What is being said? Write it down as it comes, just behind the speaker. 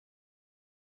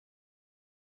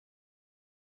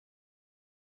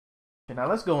Now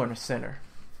let's go in the center.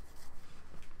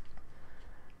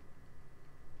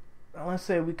 Now let's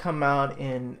say we come out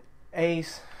in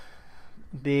ace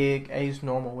big, ace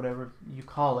normal, whatever you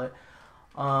call it.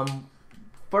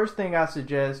 First thing I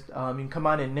suggest, you can come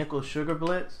out in nickel sugar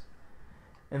blitz,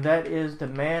 and that is to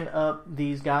man up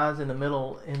these guys in the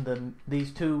middle,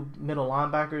 these two middle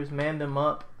linebackers. Man them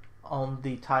up on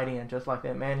the tight end, just like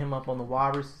that. Man him up on the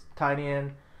wide tight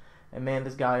end, and man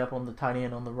this guy up on the tight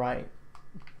end on the right,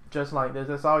 just like this.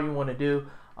 That's all you want to do.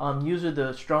 Use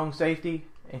the strong safety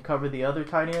and cover the other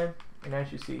tight end. And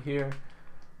as you see here,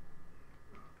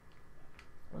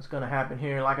 what's going to happen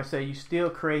here? Like I said, you still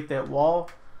create that wall.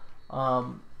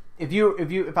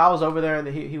 If I was over there,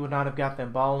 he would not have got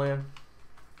that ball in.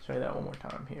 Show you that one more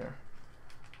time here.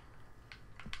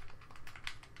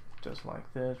 Just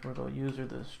like this. We're going to use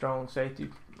the strong safety.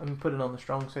 Let me put it on the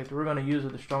strong safety. We're going to use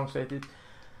the strong safety.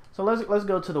 So let's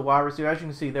go to the wide receiver. As you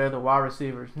can see there, the wide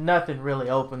receivers, nothing really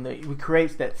open. We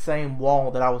creates that same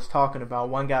wall that I was talking about.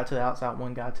 One guy to the outside,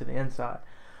 one guy to the inside.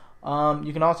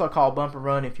 You can also call bump and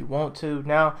run if you want to.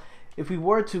 Now, if we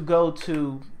were to go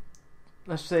to,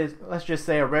 let's just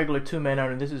say a regular two-man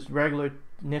under. This is regular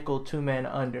nickel two-man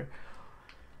under.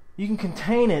 You can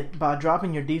contain it by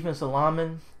dropping your defensive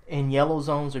lineman in yellow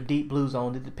zones or deep blue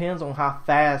zones. It depends on how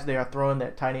fast they are throwing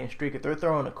that tight end streak. If they're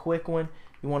throwing a quick one,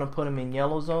 you want to put them in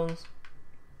yellow zones,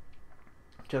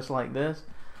 just like this.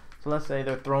 So let's say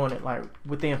they're throwing it like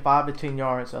within 5 to 10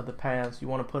 yards of the pass. You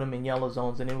want to put them in yellow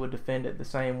zones, and it would defend it the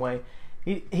same way.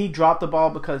 He dropped the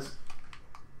ball because,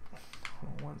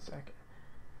 hold on 1 second,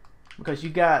 because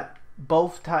you got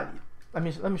both tight. Let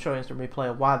me show you instant replay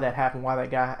of why that happened, why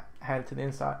that guy had it to the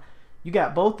inside. You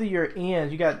got both of your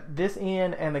ends. You got this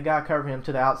end and the guy covering him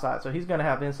to the outside, so he's going to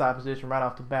have inside position right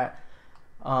off the bat.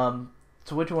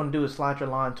 So what you want to do is slide your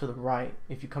line to the right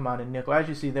if you come out in nickel. As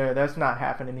you see there, that's not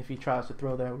happening. If he tries to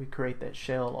throw there, we create that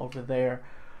shell over there.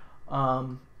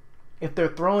 If they're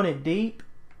throwing it deep,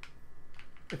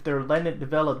 if they're letting it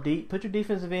develop deep, put your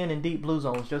defensive end in deep blue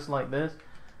zones, just like this.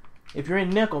 If you're in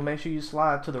nickel, make sure you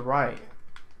slide to the right.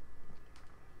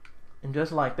 And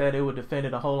just like that, it would defend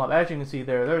it a whole lot. As you can see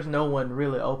there, there's no one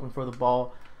really open for the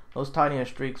ball. Those tight end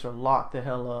streaks are locked the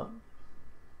hell up.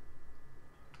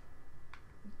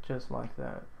 Just like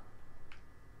that.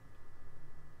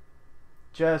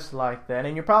 Just like that.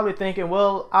 And you're probably thinking,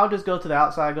 well, I'll just go to the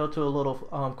outside, go to a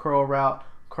little curl route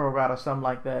or something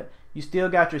like that. You still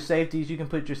got your safeties. You can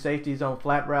put your safeties on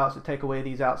flat routes to take away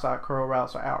these outside curl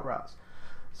routes or out routes.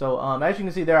 So as you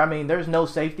can see there, I mean, there's no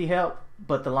safety help,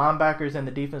 but the linebackers and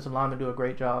the defensive linemen do a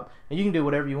great job. And you can do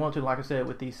whatever you want to. Like I said,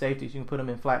 with these safeties, you can put them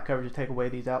in flat coverage to take away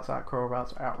these outside curl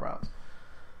routes or out routes.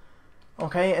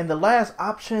 Okay, and the last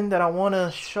option that I want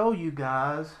to show you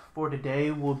guys for today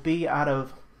will be out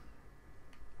of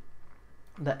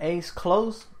the ace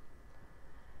close.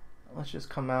 Let's just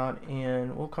come out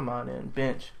in, we'll come out in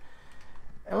bench.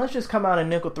 And let's just come out in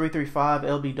nickel 3-3-5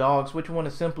 LB dogs. What you want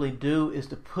to simply do is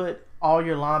to put all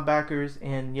your linebackers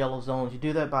in yellow zones. You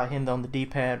do that by hitting on the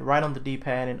D-pad, right on the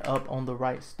D-pad and up on the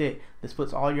right stick. This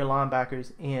puts all your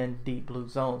linebackers in deep blue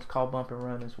zones. Call bump and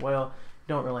run as well.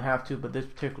 You don't really have to, but this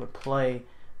particular play,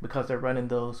 because they're running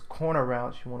those corner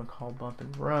routes, you want to call bump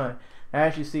and run.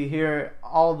 As you see here,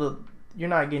 you're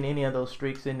not getting any of those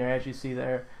streaks in there. As you see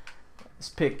there, it's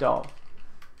picked off.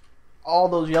 All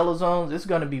those yellow zones, it's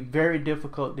going to be very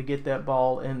difficult to get that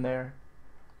ball in there.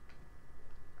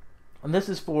 And this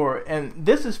is for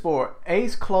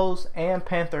ace close and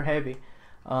panther heavy.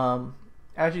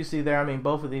 As you see there, I mean,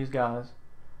 both of these guys,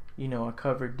 are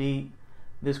covered deep.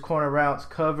 This corner route's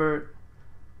covered.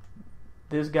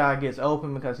 This guy gets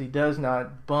open because he does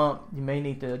not bump. You may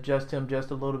need to adjust him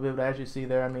just a little bit, but as you see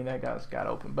there, I mean, that guy's got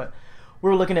open. But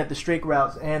we're looking at the streak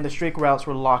routes, and the streak routes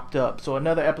were locked up. So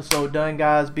another episode done,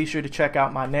 guys. Be sure to check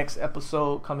out my next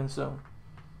episode coming soon.